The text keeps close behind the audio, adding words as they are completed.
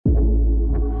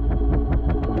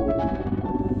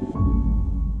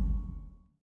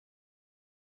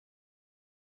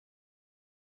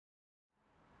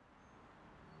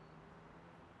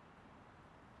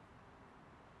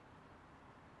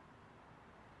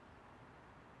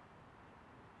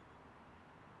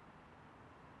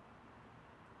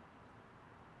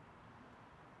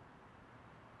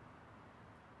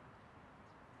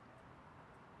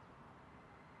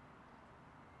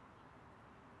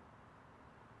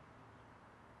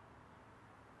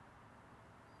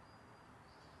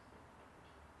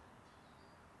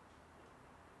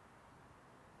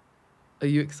Are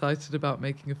you excited about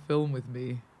making a film with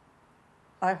me?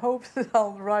 I hope that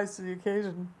I'll rise to the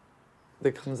occasion.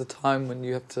 There comes a time when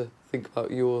you have to think about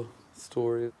your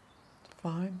story.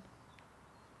 Fine.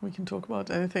 We can talk about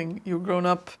anything. You're grown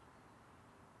up.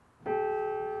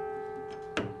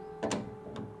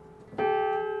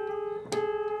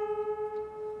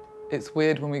 It's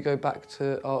weird when we go back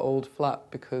to our old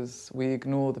flat because we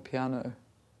ignore the piano.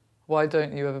 Why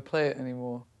don't you ever play it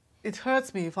anymore? It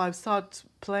hurts me if I start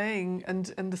playing and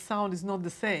the sound is not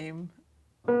the same.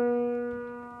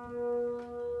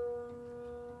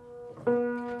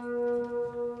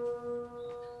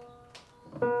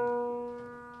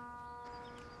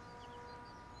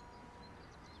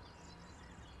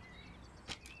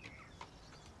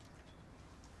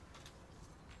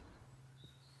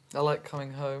 I like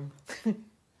coming home.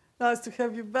 Nice to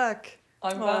have you back.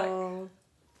 I'm back. Do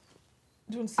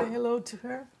you want to say hello to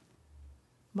her?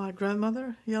 My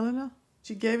grandmother, Jelena,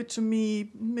 she gave it to me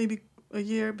maybe a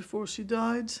year before she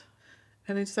died.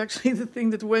 And it's actually the thing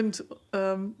that went,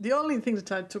 the only thing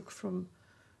that I took from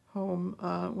home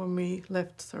when we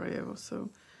left Sarajevo. So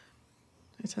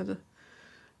it had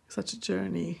such a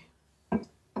journey.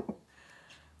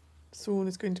 Soon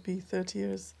it's going to be 30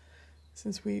 years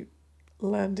since we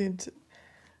landed.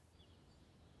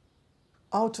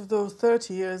 Out of those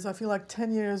 30 years, I feel like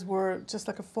 10 years were just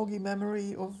like a foggy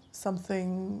memory of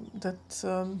something that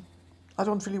I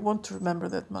don't really want to remember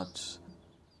that much.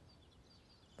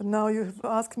 But now you have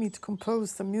asked me to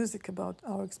compose some music about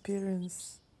our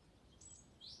experience.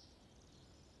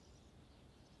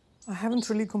 I haven't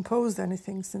really composed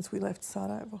anything since we left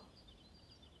Sarajevo.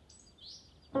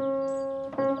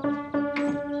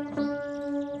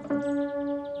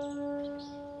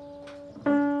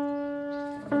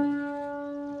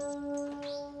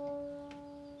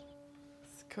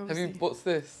 Have you, what's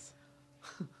this?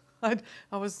 I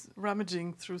was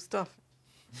rummaging through stuff.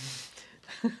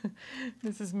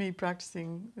 This is me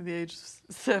practicing at the age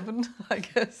of 7, I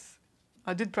guess.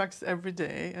 I did practice every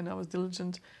day and I was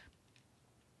diligent.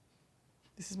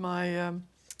 This is my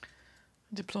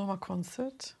diploma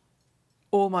concert.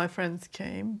 All my friends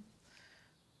came.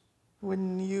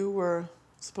 When you were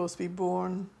supposed to be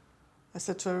born, I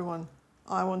said to everyone,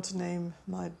 I want to name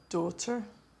my daughter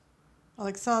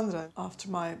Aleksandra, after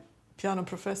my piano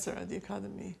professor at the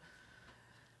academy.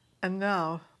 And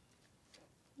now,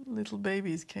 little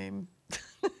babies came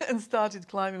and started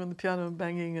climbing on the piano and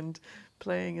banging and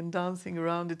playing and dancing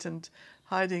around it and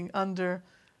hiding under.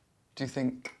 Do you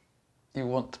think you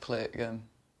want to play it again?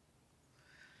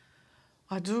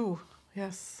 I do,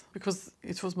 yes, because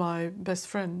it was my best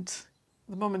friend.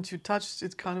 The moment you touched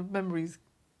it, kind of memories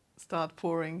start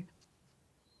pouring.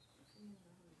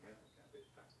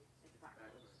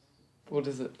 What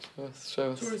is it?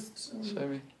 Show us. Tourist. Show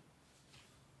me.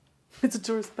 It's a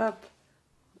tourist map.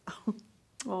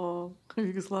 Oh,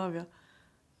 Yugoslavia.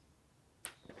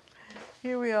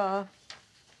 Here we are.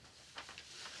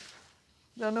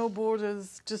 There are no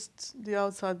borders, just the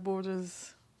outside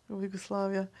borders of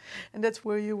Yugoslavia. And that's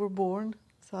where you were born,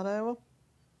 Sarajevo.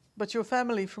 But your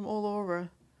family from all over.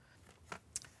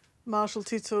 Marshal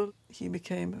Tito, he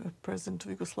became a president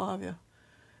of Yugoslavia.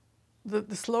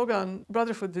 The slogan,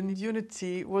 Brotherhood and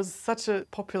Unity, was such a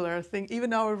popular thing.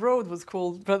 Even our road was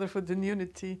called Brotherhood and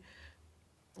Unity.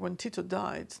 When Tito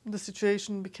died, the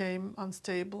situation became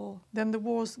unstable. Then the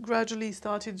wars gradually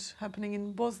started happening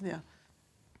in Bosnia.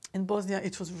 In Bosnia,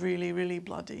 it was really, really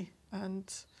bloody.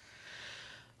 And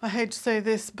I hate to say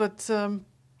this, but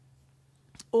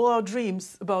all our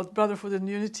dreams about brotherhood and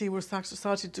unity were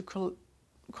started to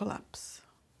collapse.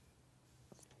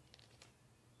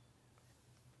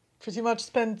 Pretty much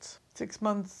spent 6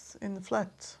 months in the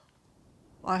flat.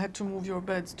 I had to move your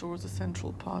beds towards the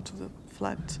central part of the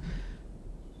flat.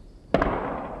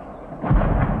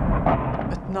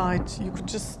 At night, you could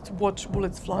just watch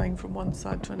bullets flying from one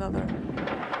side to another.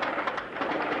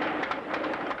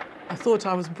 I thought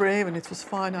I was brave and it was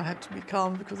fine. I had to be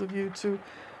calm because of you too.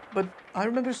 But I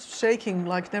remember shaking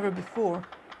like never before.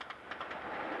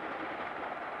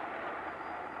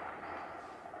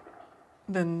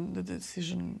 Then the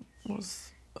decision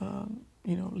was,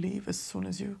 leave as soon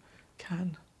as you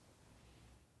can.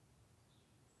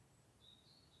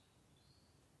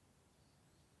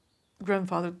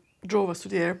 Grandfather drove us to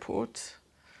the airport,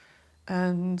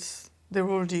 and there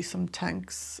were already some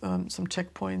tanks, some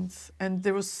checkpoints, and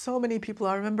there were so many people.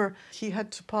 I remember he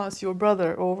had to pass your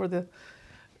brother over the,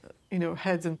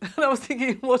 heads, and I was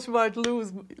thinking, what if I'd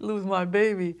lose my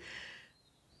baby?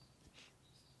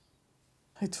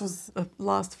 It was a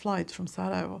last flight from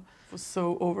Sarajevo. It was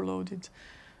so overloaded.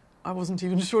 I wasn't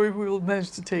even sure if we would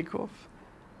manage to take off.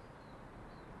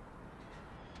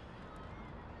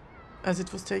 as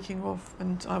it was taking off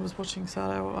and I was watching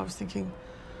Sarajevo, I was thinking,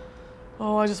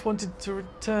 oh, I just wanted to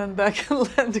return back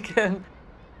and land again.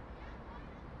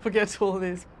 Forget all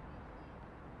this.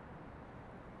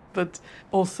 But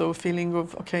also a feeling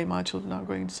of, okay, my children are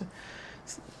going to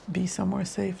be somewhere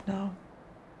safe now.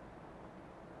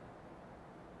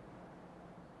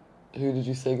 Who did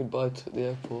you say goodbye to at the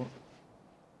airport?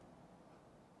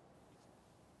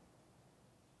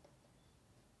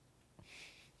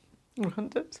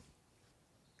 Wounded.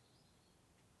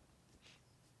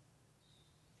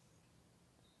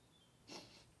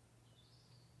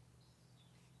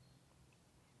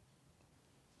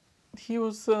 He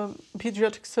was a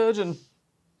pediatric surgeon.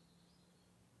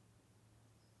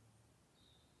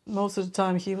 Most of the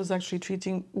time he was actually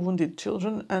treating wounded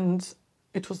children, and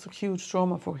it was a huge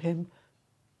trauma for him.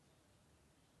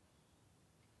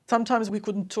 Sometimes we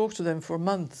couldn't talk to them for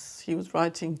months. He was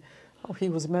writing how he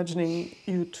was imagining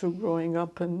you two growing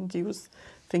up, and he was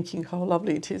thinking how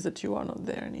lovely it is that you are not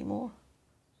there anymore.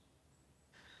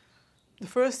 The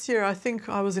first year, I think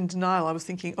I was in denial. I was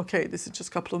thinking, okay, this is just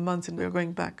a couple of months and we're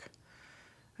going back.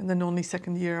 And then only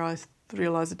second year, I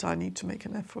realized that I need to make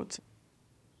an effort.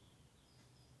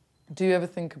 Do you ever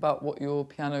think about what your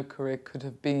piano career could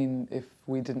have been if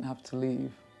we didn't have to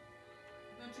leave?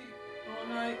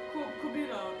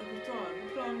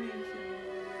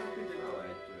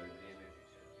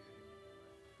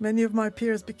 Many of my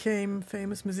peers became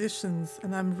famous musicians,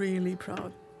 and I'm really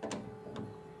proud.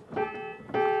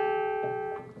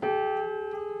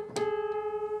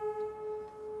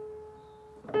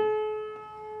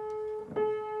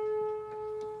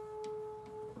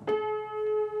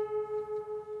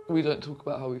 We don't talk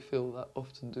about how we feel that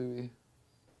often, do we?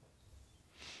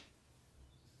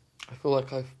 I feel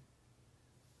like I've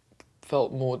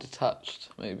felt more detached,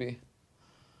 maybe.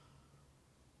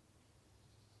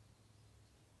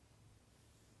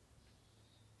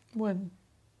 When?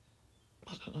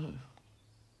 I don't know.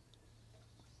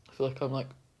 I feel like I'm like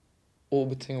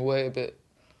orbiting away a bit.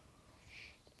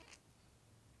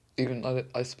 Even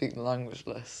I speak the language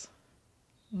less.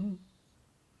 Mm.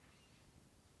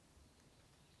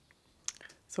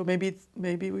 So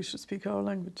maybe we should speak our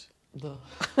language. No.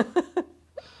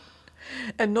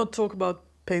 And not talk about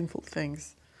painful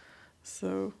things.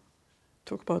 So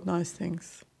talk about nice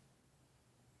things.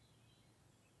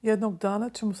 Jednog dana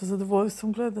ćemo sa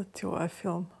zadovoljstvom gledati ovaj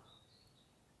film.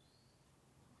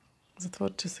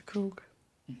 Zatvorit će se krug.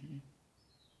 Mm-hmm.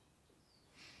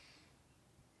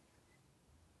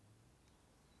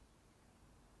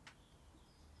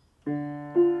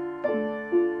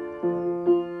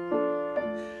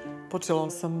 Počela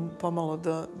sam pomalo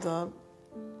da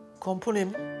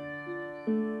komponim.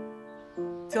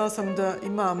 Htjela sam da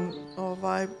imam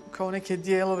kao neke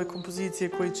dijelove kompozicije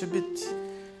koji će biti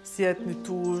sjetni,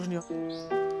 tužni.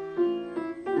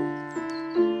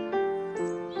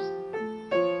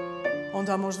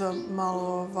 Onda možda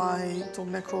malo tog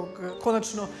nekog,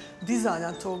 konačno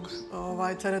dizanja tog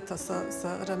tereta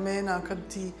sa ramena kad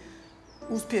ti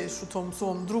uspiješ u tom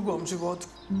svom drugom životu.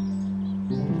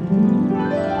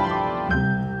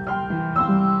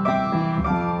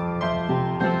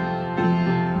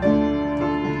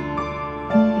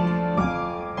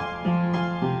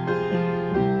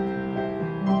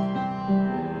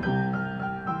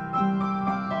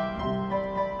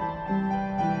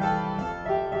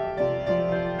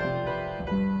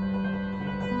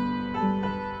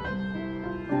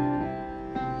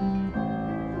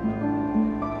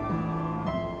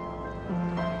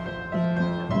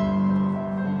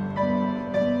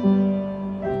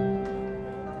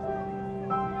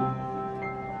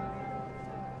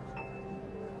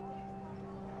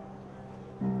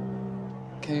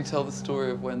 Can you tell the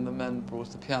story of when the men brought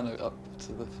the piano up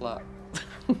to the flat?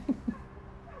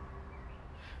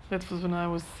 That was when I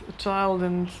was a child,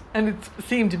 and it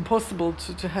seemed impossible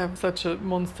to have such a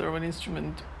monster of an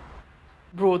instrument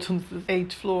brought on the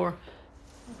 8th floor.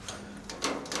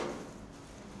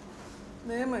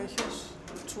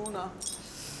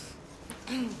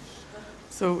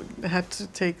 So I had to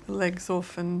take the legs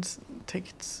off and take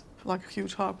it like a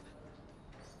huge harp.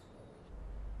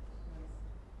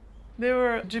 They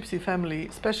were a gypsy family,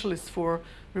 specialists for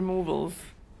removals.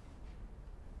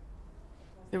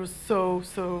 They were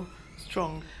so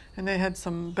strong. And they had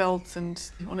some belts, and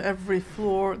on every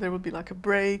floor there would be like a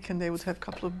break, and they would have a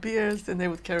couple of beers, and they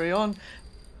would carry on.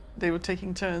 They were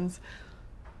taking turns.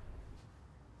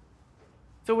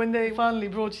 So when they finally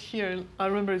brought here, I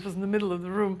remember it was in the middle of the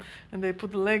room, and they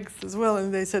put the legs as well,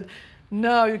 and they said,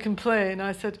 now you can play. And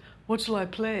I said, what shall I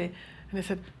play? And they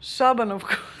said, Shaban, of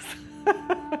course.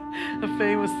 A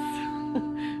famous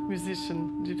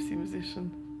musician, gypsy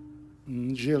musician.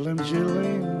 Gelem,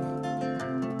 gelem,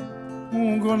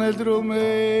 ungone dromeja.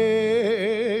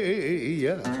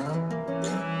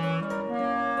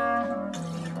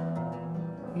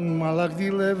 Malak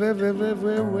dile ve.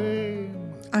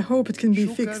 I hope it can be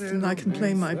fixed and I can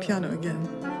play my piano again.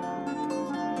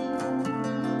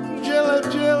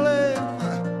 Gelem, gelem,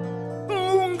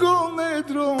 ungone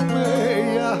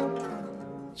dromeja.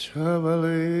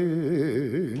 Çabalem.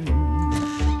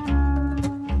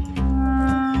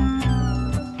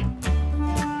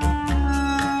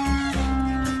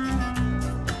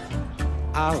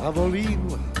 Ala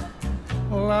volim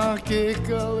lake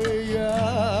kalejaka.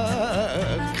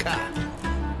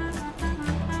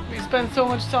 We spent so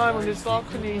much time on this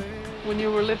balcony when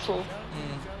you were little.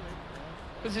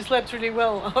 Because you slept really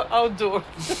well outdoors.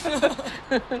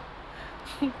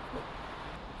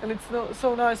 And it's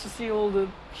so nice to see all the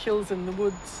hills and the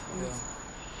woods.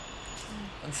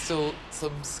 Yeah. And still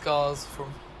some scars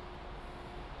from...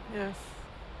 Yes.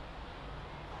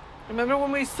 Remember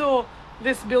when we saw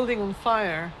this building on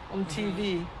fire on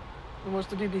TV? It was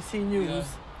the BBC News. Yeah.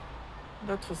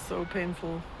 That was so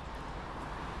painful.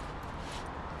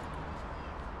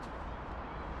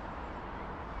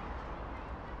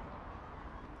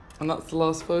 And that's the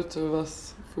last photo of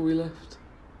us before we left.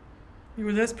 You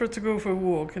were desperate to go for a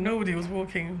walk and nobody was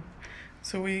walking.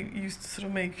 So we used to sort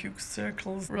of make huge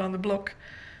circles around the block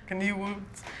and you would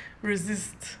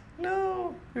resist.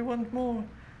 No, we want more.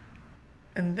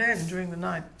 And then during the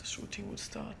night, the shooting would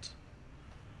start.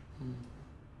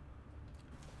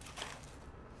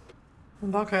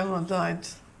 When Baka Elma died,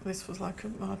 this was like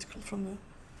an article from the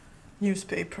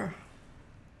newspaper.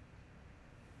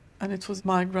 And it was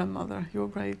my grandmother, your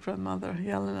great-grandmother,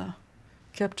 Jelena,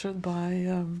 captured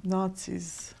by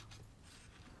Nazis.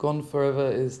 Gone forever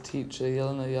is teacher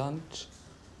Jelena Janč,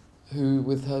 who,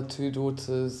 with her 2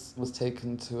 daughters, was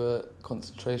taken to a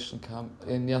concentration camp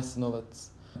in Jasenovac.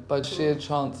 By sheer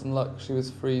chance and luck, she was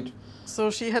freed. So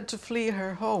she had to flee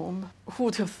her home. Who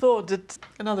would have thought that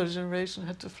another generation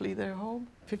had to flee their home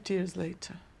 50 years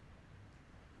later?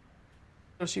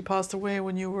 So she passed away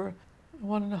when you were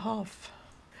 1.5.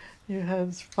 You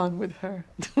had fun with her.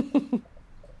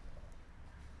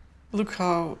 Look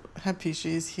how happy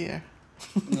she is here.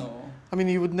 No. I mean,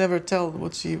 you would never tell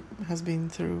what she has been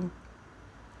through.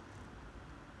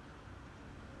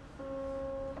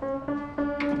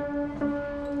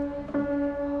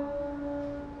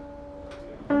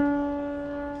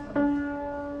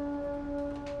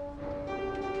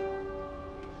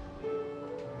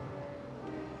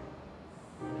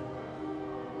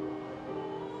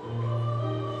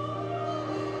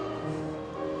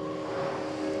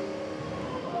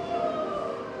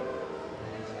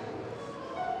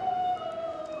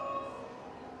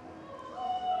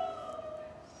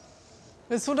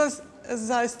 As soon as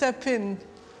I step in,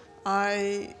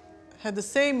 I had the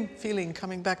same feeling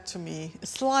coming back to me, a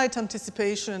slight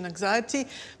anticipation and anxiety,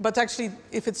 but actually,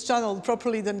 if it's channeled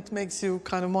properly, then it makes you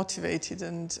kind of motivated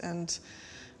and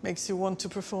makes you want to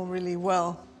perform really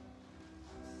well.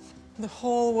 The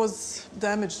hall was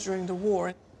damaged during the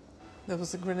war. There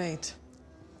was a grenade.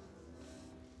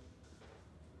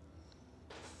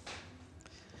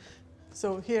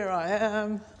 So here I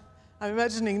am. I'm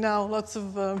imagining now lots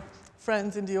of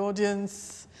friends in the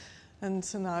audience, and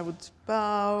I would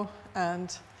bow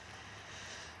and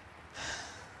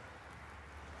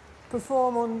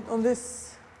perform on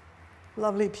this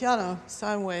lovely piano,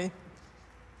 Steinway.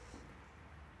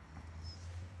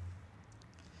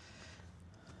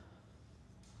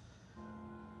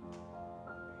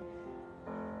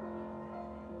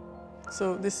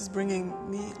 So this is bringing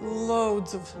me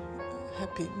loads of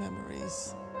happy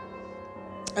memories.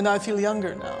 And I feel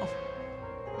younger now.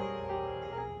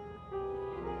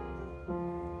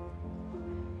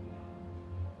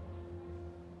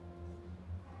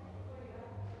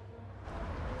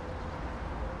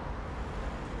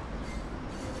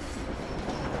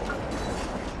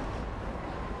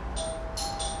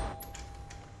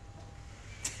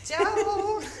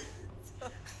 Ciao!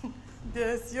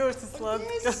 Yes, yours is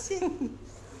slatka.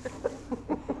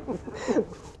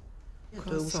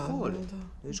 To je u školi.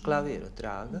 Viš klavir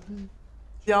otraga.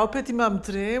 Ja opet imam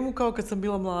tremu kao kad sam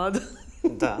bila mlada.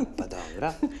 Da, pa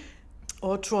dobra.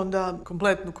 Hoću onda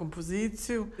kompletnu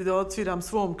kompoziciju i da odsviram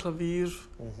svom klaviru,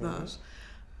 znaš.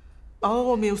 A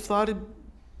ovo mi je u stvari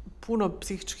puno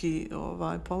psihički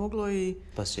pomoglo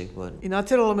Pa sigurno. i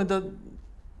natjeralo me da,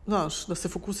 znaš, da se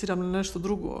fokusiram na nešto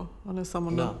drugo, a ne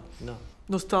samo na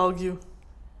nostalgiju.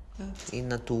 I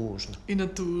na tužno. I na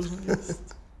tužno,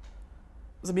 jest.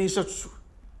 Zamišljat ću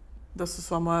da su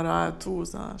sva moja raja tu,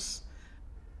 znaš.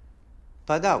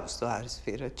 Pa da, u stvari,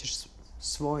 svirat ćeš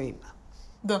svojima.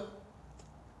 Da.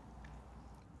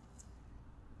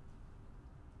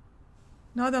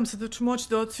 Nadam se da ću moći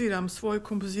da odsviram svoju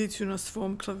kompoziciju na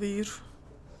svom klaviru.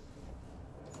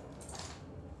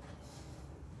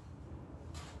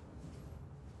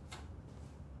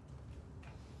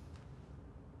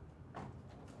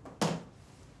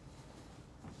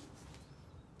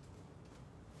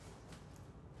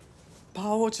 Pa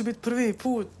ovo će biti prvi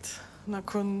put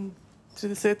nakon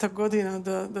 30 godina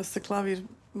da se klavir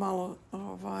malo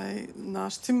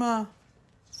naštima.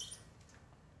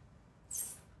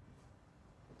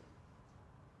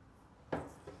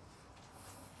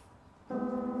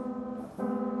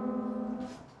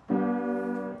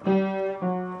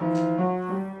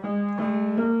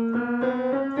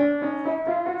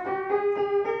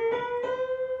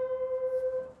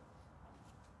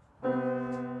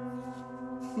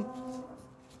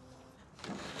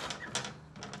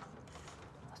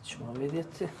 Ćemo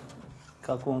vidjeti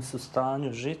kakvom su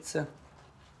stanju žice.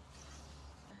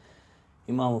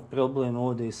 Imamo problem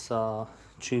ovdje i sa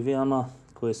čivijama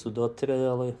koje su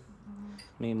dotrajale.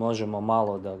 Mi možemo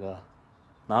malo da ga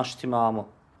naštimamo,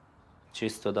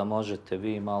 čisto da možete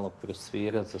vi malo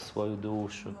prosvirati za svoju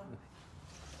dušu.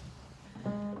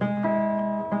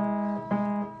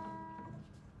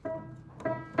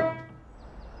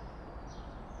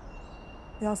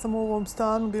 Ja sam u ovom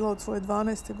stanu bila od svoje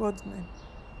 12. godine.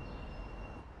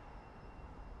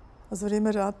 A za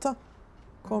vrijeme rata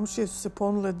komšije su se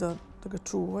ponule da ga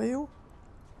čuvaju.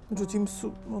 Međutim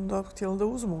su onda htjeli da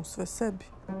uzmu sve sebi.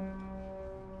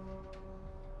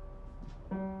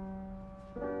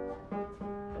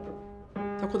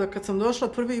 Tako da kad sam došla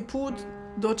prvi put,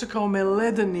 dočekao me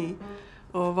ledeni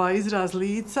izraz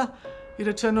lica i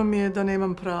rečeno mi je da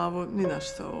nemam pravo ni na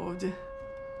šta ovdje.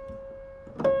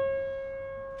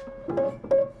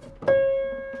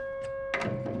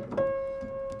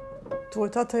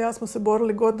 Tvoj tata i ja smo se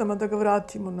borili godinama da ga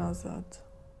vratimo nazad.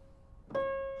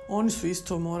 Oni su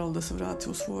isto morali da se vrate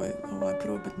u svoj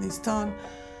prvobitni stan.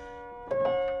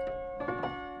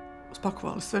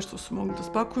 Spakovali sve što su mogli da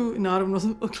spakuju i naravno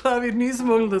klavir nisu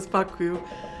mogli da spakuju.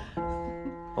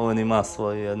 On ima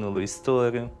svoju jednu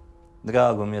istoriju.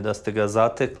 Drago mi je da ste ga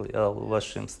zatekli u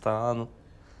vašem stanu.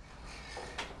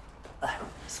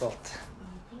 Izvolite.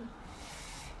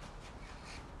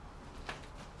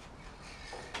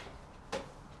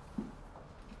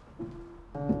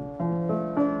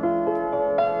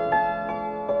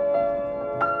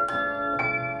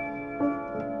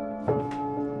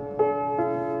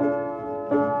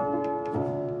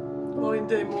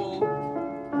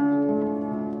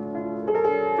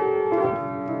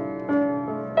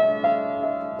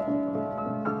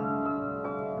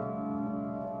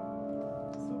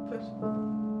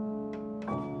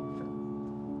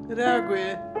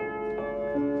 Reaguje.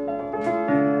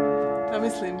 Ja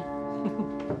mislim.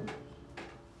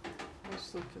 Baš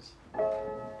super.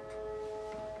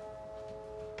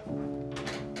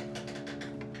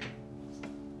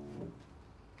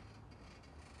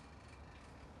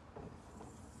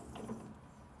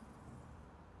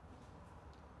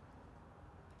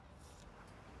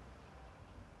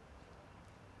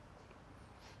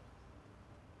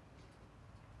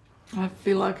 I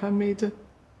feel like I made a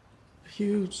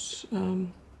huge,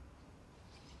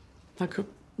 like a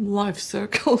life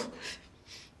circle.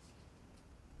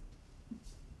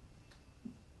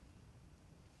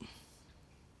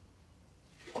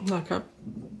 Like I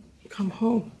come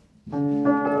home.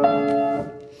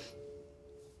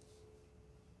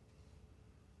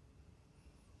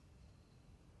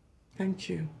 Thank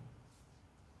you.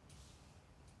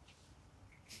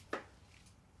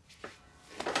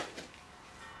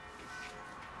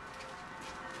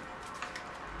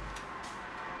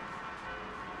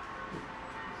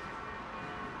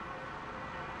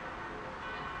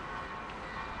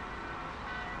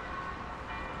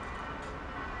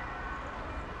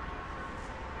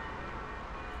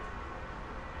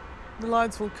 The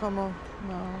lights will come on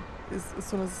now, as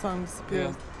soon as the sun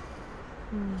disappears.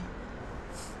 Yeah.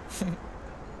 Do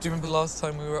you remember the last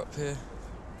time we were up here?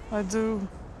 I do.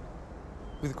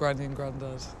 With Granny and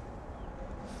Grandad.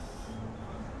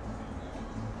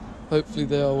 Hopefully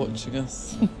they are watching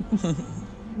us.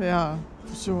 They are,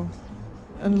 for sure.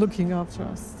 And looking after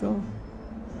us still.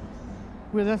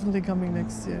 We're definitely coming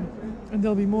next year. And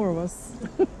there'll be more of us.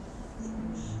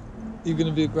 You're going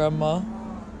to be a grandma?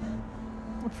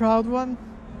 A proud one.